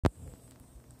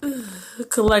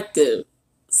Collective.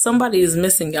 Somebody is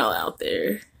missing y'all out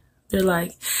there. They're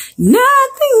like,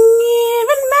 nothing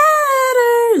even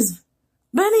matters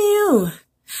but you.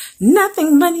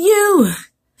 Nothing but you.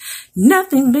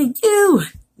 Nothing but you.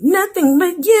 Nothing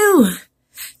but you.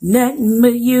 Nothing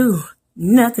but you.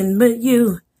 Nothing but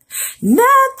you.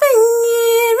 Nothing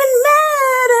even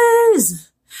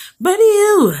matters but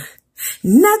you.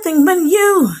 Nothing but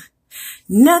you.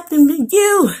 Nothing but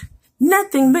you.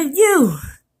 Nothing but you.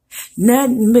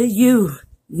 Nothing but you.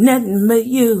 Nothing but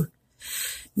you.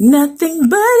 Nothing but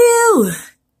you.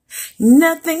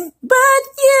 Nothing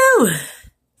but you.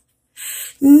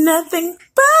 Nothing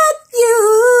but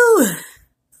you.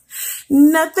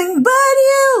 Nothing but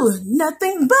you.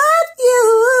 Nothing but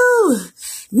you.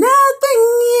 Nothing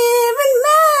even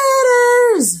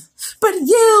matters but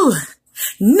you.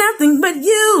 Nothing but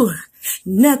you.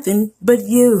 Nothing but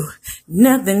you.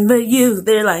 Nothing but you.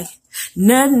 They're like,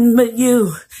 nothing but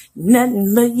you.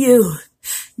 Nothing but you.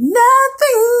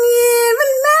 Nothing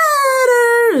even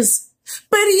matters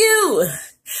but you.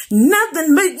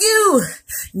 Nothing but you.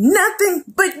 Nothing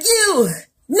but you.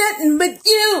 Nothing but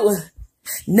you.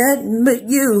 Nothing but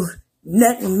you.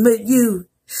 Nothing but you.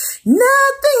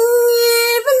 Nothing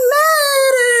even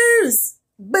matters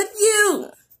but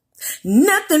you.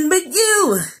 Nothing but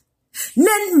you.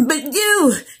 Nothing but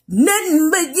you. Nothing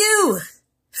but you.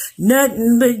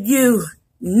 Nothing but you.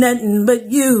 Nothing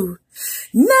but you.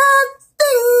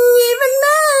 Nothing even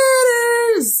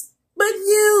matters but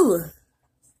you.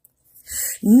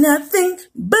 Nothing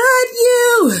but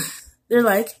you. They're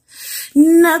like,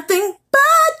 nothing but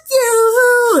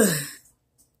you.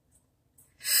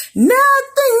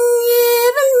 Nothing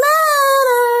even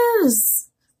matters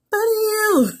but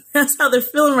you. That's how they're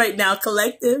feeling right now,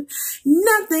 collective.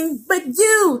 Nothing but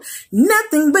you.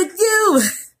 Nothing but you.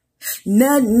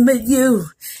 Nothing but you.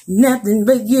 Nothing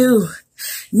but you.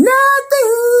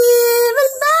 Nothing even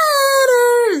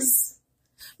matters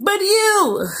but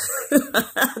you.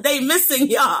 They missing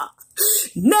y'all.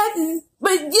 Nothing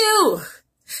but you.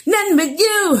 Nothing but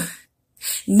you.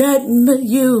 Nothing but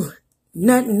you.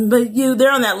 Nothing but you.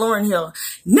 They're on that Lauryn Hill.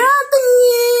 Nothing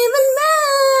even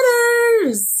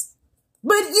matters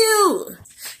but you.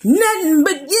 Nothing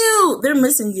but you. They're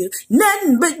missing you.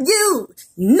 Nothing but you.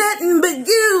 Nothing but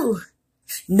you.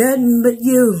 Nothing but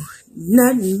you.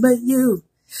 Nothing but you.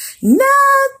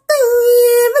 Nothing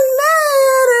even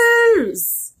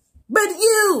matters but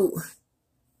you.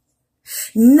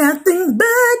 Nothing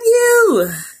but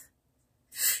you.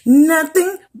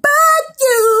 Nothing but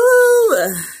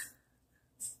you.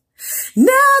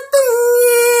 Nothing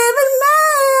even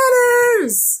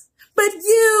matters but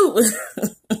you.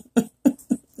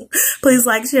 Please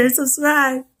like, share, and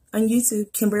subscribe on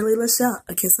YouTube. Kimberly Lechelle,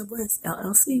 A Kiss of Bliss,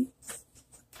 LLC.